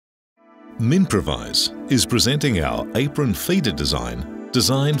Minprovise is presenting our apron feeder design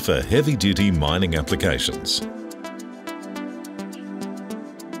designed for heavy-duty mining applications.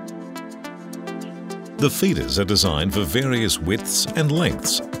 The feeders are designed for various widths and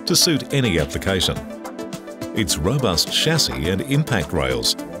lengths to suit any application. Its robust chassis and impact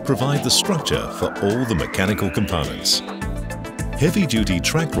rails provide the structure for all the mechanical components. Heavy-duty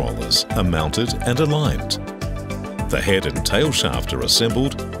track rollers are mounted and aligned. The head and tail shaft are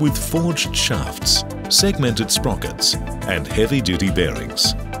assembled with forged shafts, segmented sprockets and heavy-duty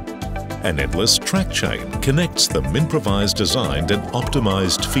bearings. An endless track chain connects the Minprovise designed and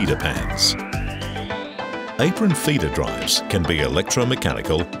optimized feeder pans. Apron feeder drives can be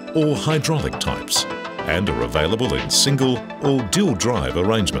electromechanical or hydraulic types and are available in single or dual drive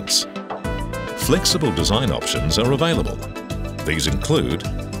arrangements. Flexible design options are available. These include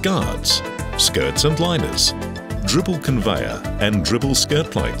guards, skirts and liners, dribble conveyor and dribble skirt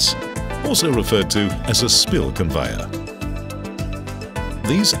plates, also referred to as a spill conveyor.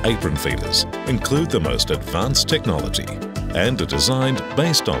 These apron feeders include the most advanced technology and are designed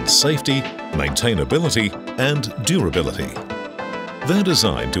based on safety, maintainability and durability. They're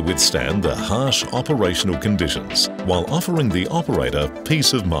designed to withstand the harsh operational conditions while offering the operator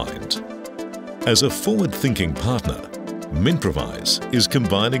peace of mind. As a forward-thinking partner, Minprovise is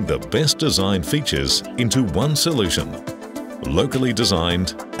combining the best design features into one solution, locally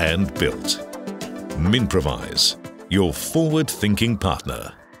designed and built. Minprovise, your forward-thinking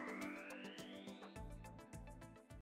partner.